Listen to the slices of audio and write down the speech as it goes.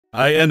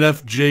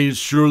INFJs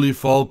surely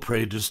fall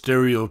prey to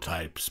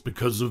stereotypes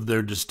because of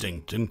their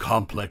distinct and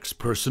complex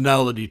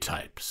personality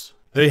types.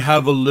 They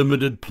have a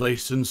limited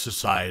place in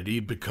society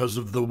because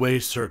of the way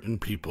certain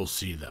people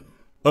see them.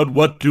 But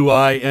what do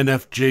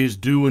INFJs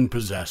do and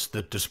possess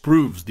that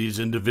disproves these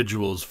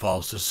individuals'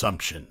 false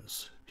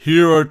assumptions?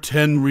 Here are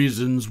 10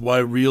 reasons why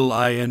real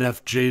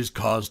INFJs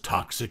cause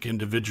toxic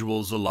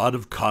individuals a lot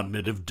of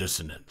cognitive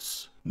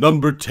dissonance.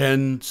 Number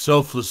 10.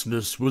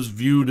 Selflessness was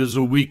viewed as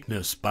a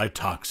weakness by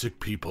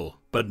toxic people,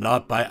 but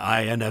not by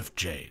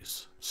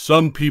INFJs.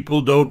 Some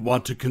people don't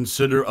want to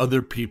consider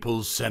other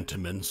people's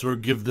sentiments or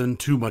give them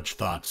too much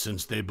thought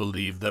since they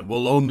believe that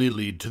will only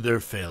lead to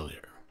their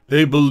failure.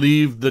 They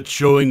believed that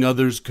showing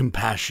others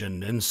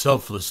compassion and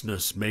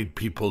selflessness made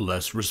people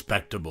less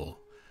respectable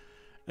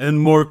and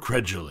more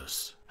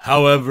credulous.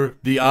 However,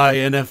 the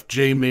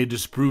INFJ may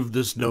disprove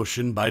this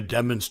notion by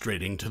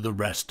demonstrating to the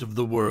rest of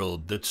the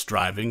world that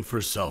striving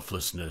for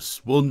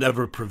selflessness will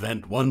never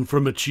prevent one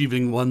from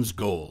achieving one's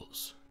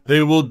goals.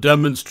 They will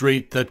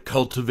demonstrate that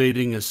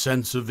cultivating a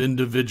sense of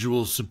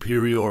individual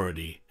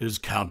superiority is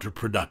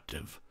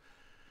counterproductive,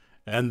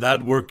 and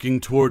that working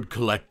toward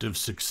collective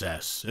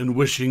success and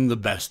wishing the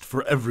best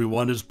for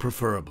everyone is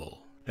preferable.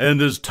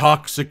 And as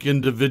toxic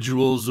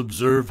individuals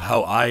observe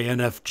how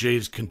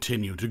INFJs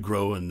continue to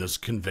grow in this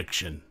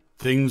conviction,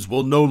 things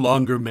will no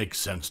longer make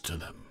sense to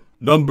them.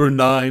 Number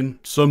 9.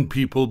 Some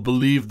people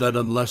believe that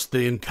unless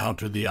they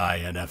encounter the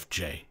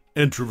INFJ,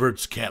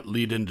 introverts can't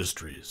lead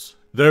industries.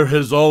 There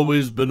has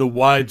always been a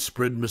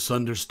widespread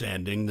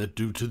misunderstanding that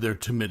due to their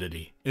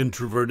timidity,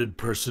 introverted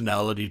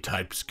personality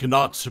types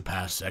cannot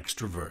surpass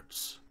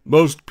extroverts.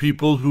 Most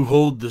people who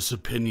hold this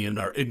opinion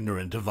are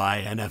ignorant of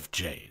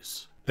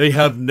INFJs. They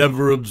have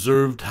never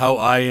observed how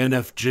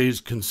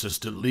INFJs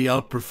consistently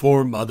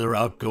outperform other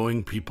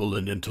outgoing people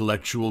in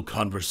intellectual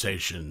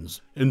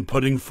conversations, in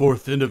putting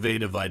forth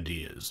innovative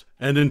ideas,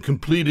 and in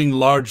completing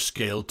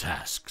large-scale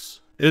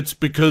tasks. It's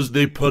because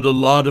they put a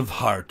lot of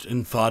heart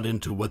and thought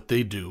into what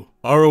they do,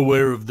 are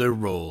aware of their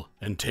role,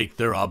 and take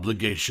their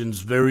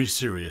obligations very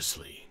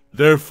seriously.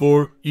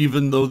 Therefore,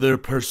 even though their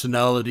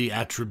personality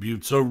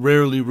attributes are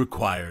rarely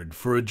required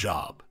for a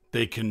job,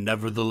 they can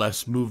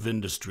nevertheless move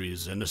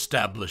industries and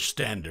establish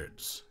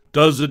standards.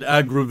 Does it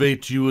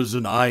aggravate you as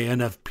an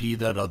INFP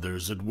that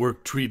others at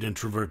work treat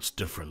introverts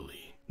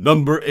differently?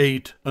 Number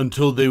 8.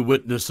 Until they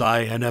witness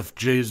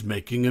INFJs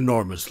making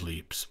enormous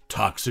leaps,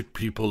 toxic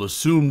people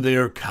assume they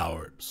are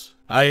cowards.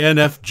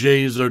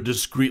 INFJs are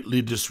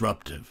discreetly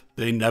disruptive.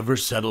 They never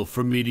settle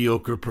for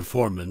mediocre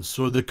performance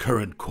or the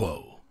current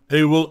quo.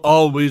 They will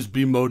always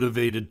be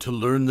motivated to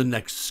learn the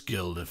next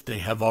skill if they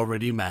have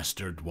already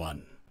mastered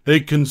one. They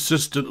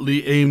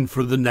consistently aim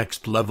for the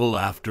next level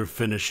after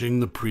finishing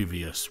the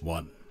previous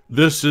one.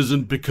 This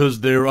isn't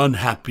because they're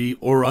unhappy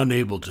or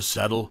unable to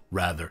settle,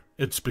 rather,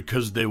 it's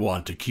because they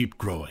want to keep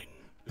growing.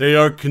 They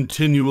are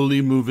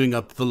continually moving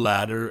up the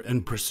ladder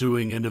and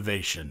pursuing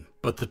innovation,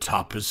 but the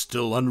top is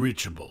still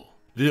unreachable.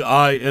 The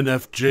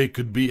INFJ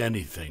could be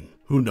anything,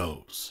 who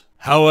knows?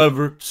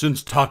 However,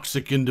 since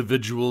toxic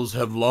individuals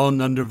have long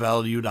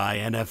undervalued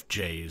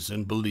INFJs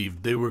and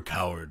believed they were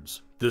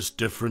cowards, this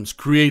difference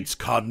creates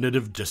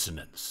cognitive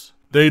dissonance.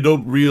 They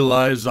don't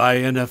realize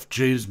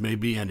INFJs may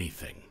be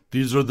anything.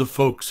 These are the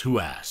folks who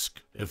ask,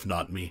 if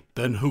not me,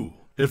 then who?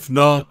 If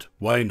not,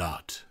 why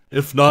not?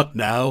 If not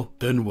now,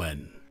 then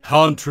when?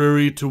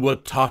 Contrary to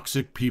what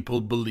toxic people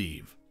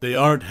believe, they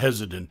aren't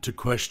hesitant to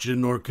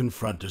question or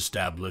confront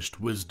established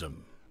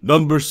wisdom.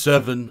 Number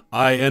 7.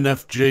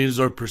 INFJs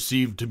are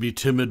perceived to be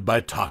timid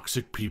by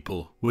toxic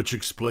people, which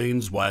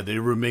explains why they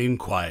remain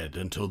quiet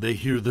until they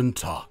hear them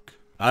talk.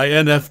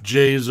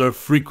 INFJs are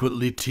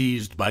frequently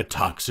teased by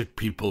toxic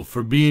people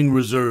for being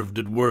reserved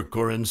at work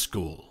or in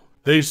school.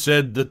 They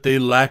said that they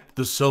lacked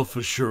the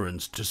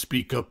self-assurance to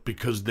speak up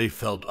because they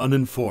felt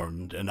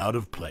uninformed and out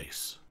of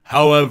place.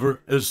 However,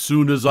 as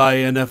soon as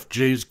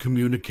INFJs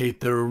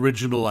communicate their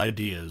original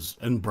ideas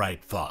and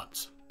bright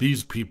thoughts,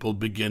 these people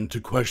begin to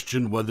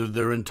question whether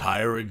their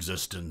entire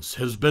existence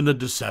has been a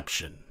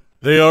deception.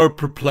 They are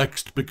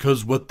perplexed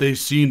because what they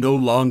see no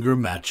longer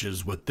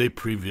matches what they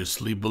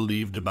previously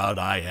believed about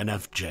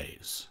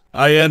INFJs.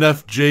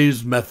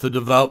 INFJ's method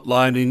of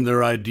outlining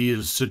their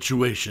ideas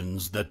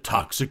situations that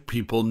toxic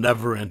people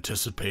never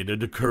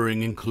anticipated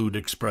occurring include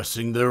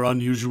expressing their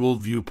unusual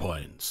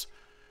viewpoints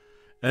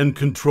and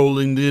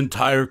controlling the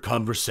entire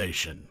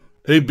conversation.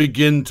 They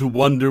begin to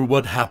wonder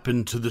what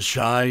happened to the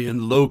shy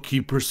and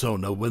low-key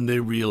persona when they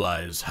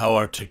realize how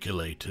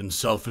articulate and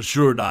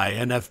self-assured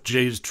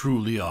INFJs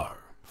truly are.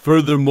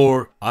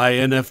 Furthermore,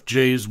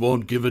 INFJs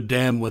won't give a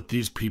damn what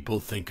these people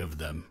think of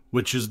them,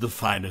 which is the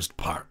finest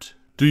part.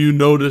 Do you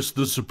notice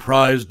the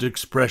surprised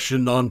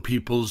expression on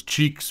people's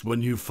cheeks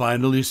when you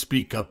finally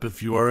speak up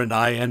if you are an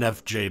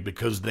INFJ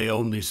because they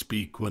only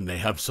speak when they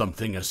have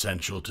something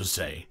essential to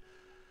say,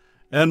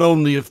 and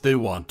only if they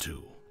want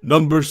to?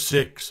 Number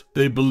 6.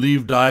 They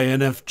believed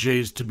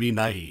INFJs to be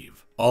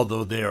naive,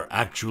 although they are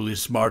actually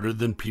smarter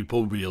than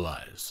people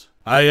realize.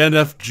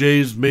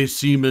 INFJs may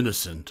seem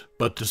innocent,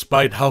 but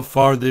despite how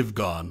far they've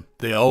gone,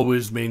 they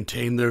always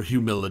maintain their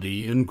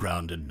humility and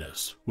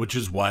groundedness, which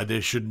is why they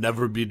should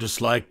never be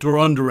disliked or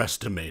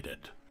underestimated.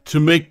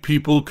 To make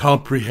people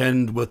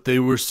comprehend what they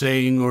were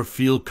saying or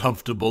feel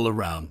comfortable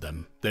around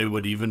them, they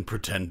would even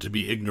pretend to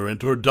be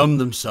ignorant or dumb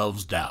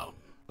themselves down.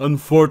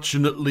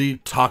 Unfortunately,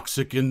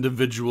 toxic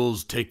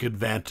individuals take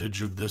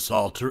advantage of this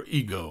alter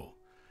ego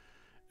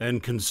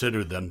and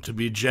consider them to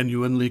be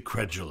genuinely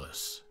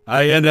credulous.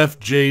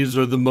 INFJs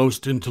are the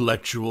most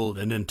intellectual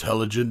and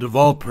intelligent of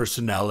all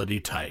personality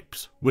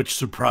types, which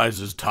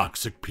surprises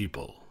toxic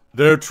people.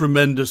 Their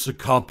tremendous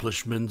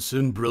accomplishments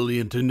and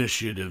brilliant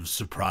initiatives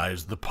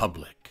surprise the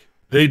public.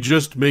 They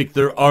just make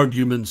their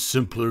arguments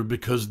simpler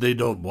because they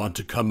don't want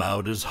to come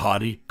out as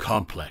haughty,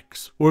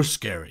 complex, or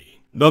scary.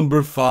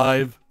 Number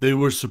 5, they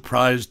were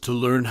surprised to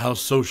learn how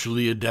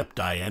socially adept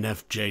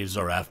INFJs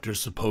are after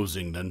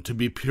supposing them to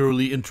be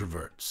purely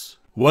introverts.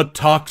 What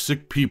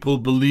toxic people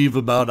believe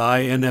about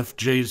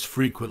INFJs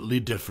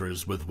frequently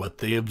differs with what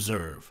they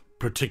observe,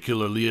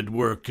 particularly at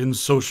work and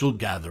social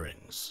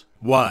gatherings.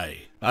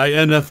 Why?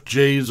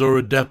 INFJs are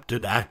adept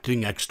at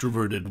acting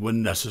extroverted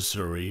when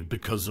necessary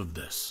because of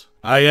this.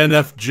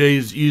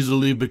 INFJs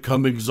easily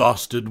become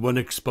exhausted when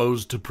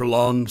exposed to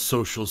prolonged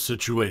social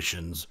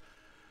situations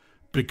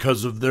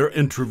because of their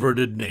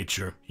introverted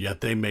nature,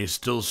 yet they may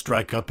still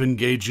strike up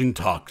engaging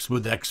talks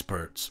with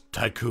experts,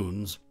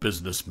 tycoons,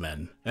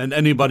 businessmen, and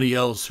anybody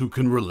else who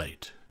can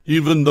relate.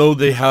 Even though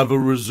they have a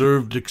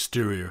reserved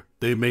exterior,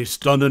 they may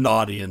stun an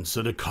audience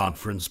at a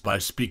conference by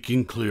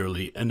speaking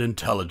clearly and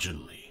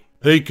intelligently.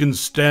 They can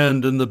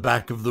stand in the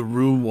back of the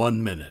room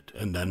 1 minute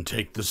and then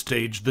take the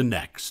stage the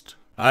next.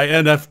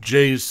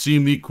 INFJs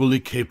seem equally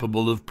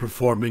capable of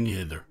performing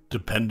either,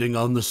 depending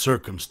on the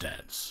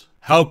circumstance.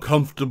 How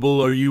comfortable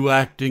are you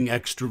acting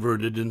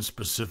extroverted in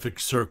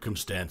specific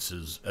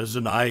circumstances as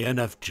an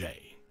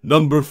INFJ?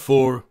 Number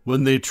 4,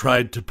 when they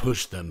tried to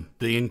push them,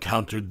 they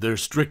encountered their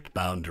strict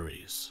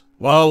boundaries.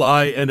 While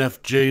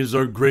INFJs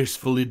are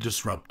gracefully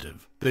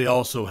disruptive, they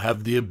also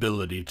have the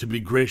ability to be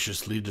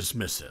graciously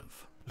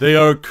dismissive. They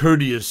are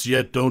courteous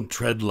yet don't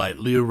tread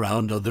lightly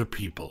around other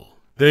people.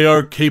 They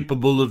are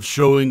capable of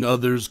showing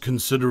others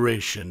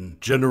consideration,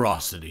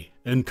 generosity,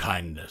 and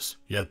kindness,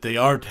 yet they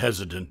aren't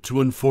hesitant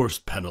to enforce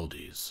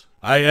penalties.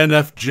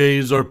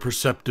 INFJs are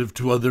perceptive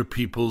to other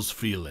people's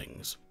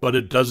feelings, but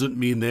it doesn't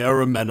mean they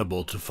are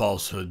amenable to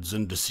falsehoods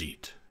and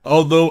deceit.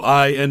 Although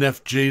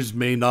INFJs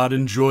may not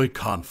enjoy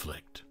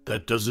conflict,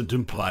 that doesn't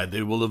imply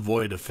they will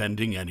avoid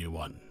offending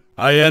anyone.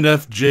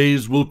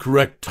 INFJs will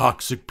correct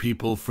toxic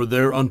people for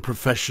their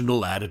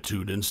unprofessional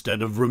attitude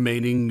instead of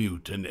remaining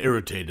mute and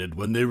irritated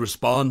when they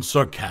respond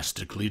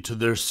sarcastically to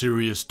their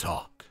serious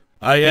talk.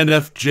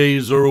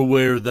 INFJs are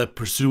aware that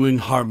pursuing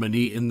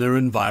harmony in their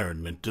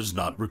environment does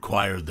not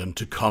require them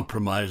to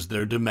compromise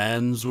their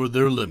demands or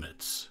their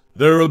limits.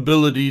 Their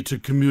ability to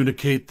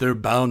communicate their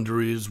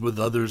boundaries with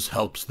others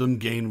helps them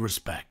gain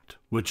respect,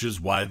 which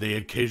is why they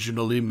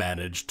occasionally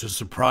manage to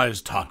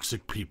surprise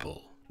toxic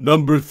people.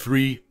 Number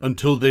 3,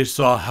 until they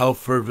saw how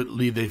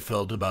fervently they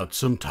felt about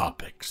some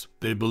topics,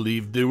 they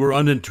believed they were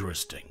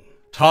uninteresting.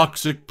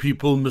 Toxic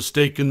people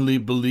mistakenly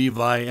believe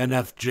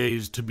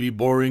INFJs to be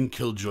boring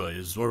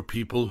killjoys or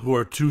people who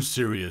are too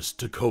serious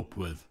to cope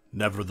with.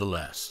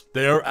 Nevertheless,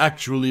 they are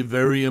actually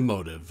very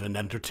emotive and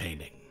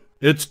entertaining.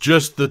 It's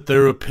just that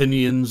their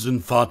opinions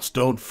and thoughts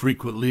don't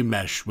frequently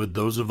mesh with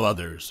those of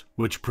others,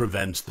 which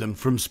prevents them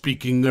from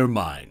speaking their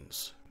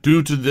minds.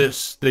 Due to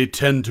this, they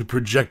tend to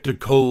project a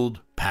cold,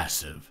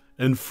 passive,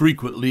 and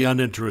frequently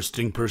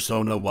uninteresting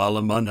persona while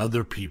among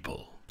other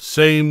people.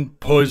 Same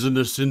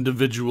poisonous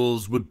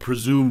individuals would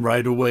presume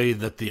right away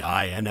that the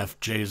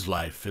INFJ's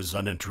life is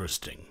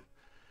uninteresting,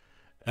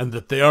 and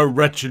that they are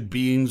wretched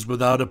beings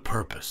without a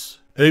purpose.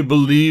 They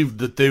believed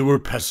that they were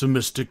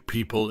pessimistic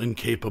people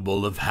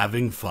incapable of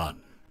having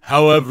fun.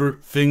 However,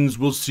 things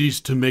will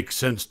cease to make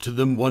sense to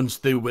them once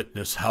they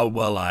witness how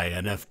well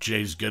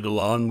INFJs get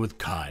along with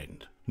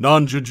kind,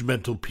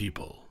 non-judgmental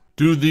people.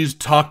 Do these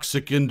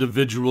toxic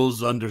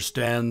individuals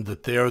understand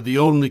that they are the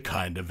only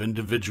kind of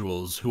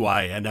individuals who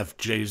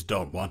INFJs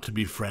don't want to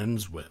be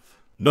friends with?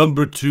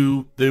 Number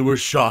 2, they were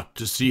shocked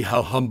to see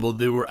how humble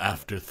they were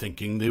after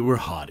thinking they were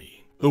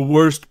haughty. The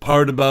worst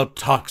part about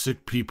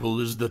toxic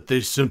people is that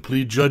they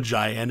simply judge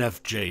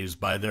INFJs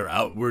by their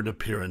outward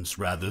appearance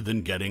rather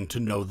than getting to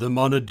know them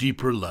on a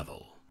deeper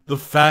level. The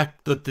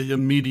fact that the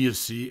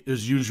immediacy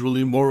is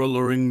usually more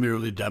alluring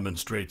merely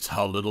demonstrates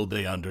how little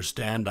they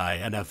understand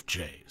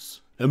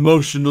INFJs.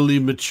 Emotionally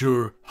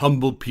mature,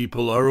 humble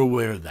people are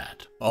aware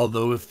that,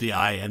 although if the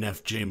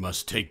INFJ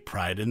must take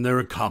pride in their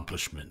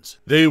accomplishments,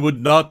 they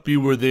would not be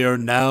where they are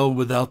now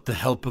without the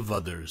help of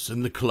others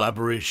and the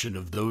collaboration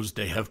of those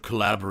they have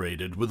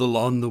collaborated with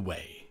along the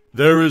way.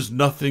 There is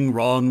nothing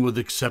wrong with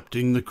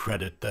accepting the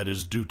credit that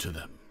is due to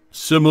them.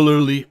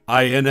 Similarly,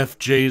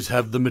 INFJs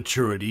have the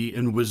maturity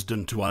and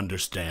wisdom to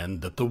understand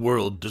that the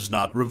world does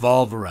not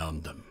revolve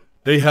around them.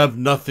 They have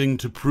nothing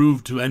to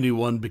prove to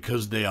anyone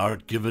because they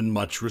aren't given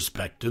much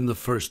respect in the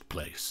first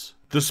place.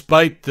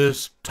 Despite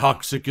this,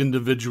 toxic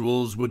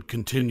individuals would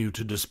continue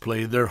to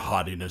display their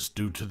haughtiness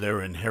due to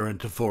their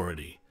inherent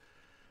authority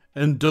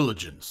and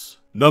diligence.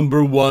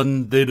 Number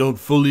 1, they don't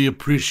fully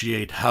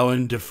appreciate how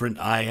indifferent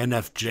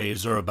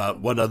INFJs are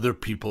about what other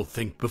people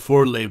think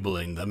before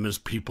labeling them as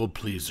people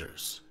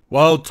pleasers.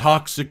 While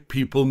toxic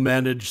people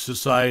manage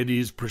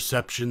society's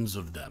perceptions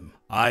of them,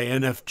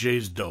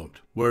 INFJs don't,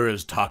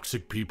 whereas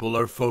toxic people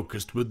are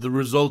focused with the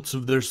results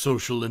of their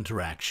social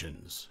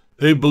interactions.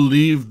 They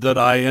believe that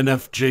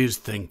INFJs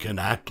think and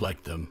act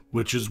like them,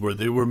 which is where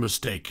they were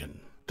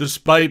mistaken.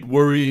 Despite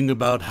worrying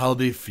about how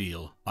they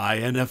feel,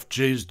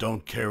 INFJs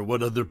don't care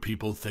what other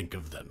people think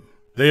of them.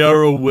 They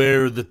are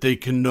aware that they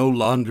can no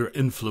longer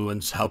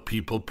influence how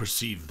people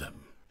perceive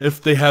them.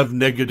 If they have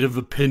negative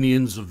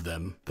opinions of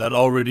them, that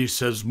already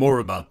says more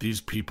about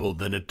these people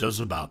than it does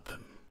about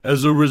them.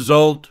 As a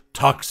result,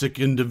 toxic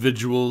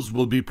individuals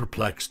will be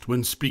perplexed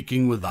when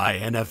speaking with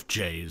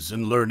INFJs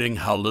and learning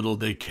how little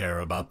they care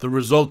about the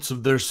results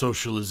of their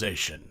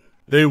socialization.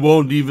 They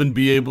won't even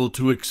be able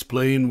to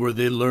explain where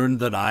they learned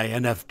that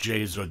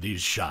INFJs are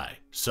these shy,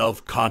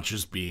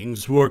 self-conscious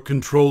beings who are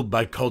controlled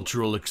by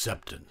cultural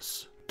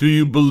acceptance. Do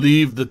you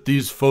believe that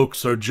these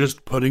folks are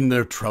just putting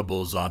their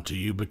troubles onto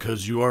you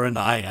because you are an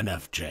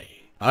INFJ?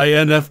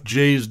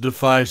 INFJs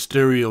defy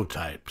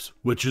stereotypes,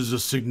 which is a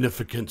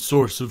significant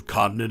source of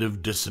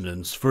cognitive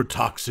dissonance for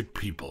toxic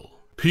people.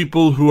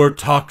 People who are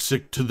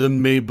toxic to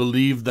them may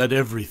believe that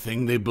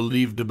everything they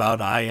believed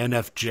about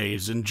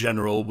INFJs in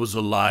general was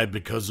a lie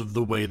because of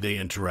the way they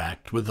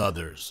interact with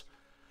others,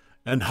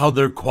 and how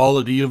their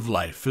quality of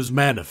life is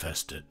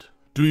manifested.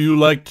 Do you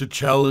like to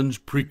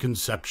challenge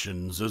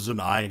preconceptions as an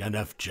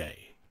INFJ?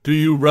 Do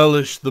you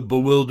relish the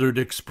bewildered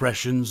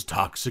expressions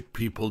toxic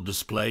people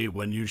display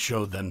when you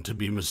show them to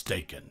be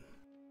mistaken?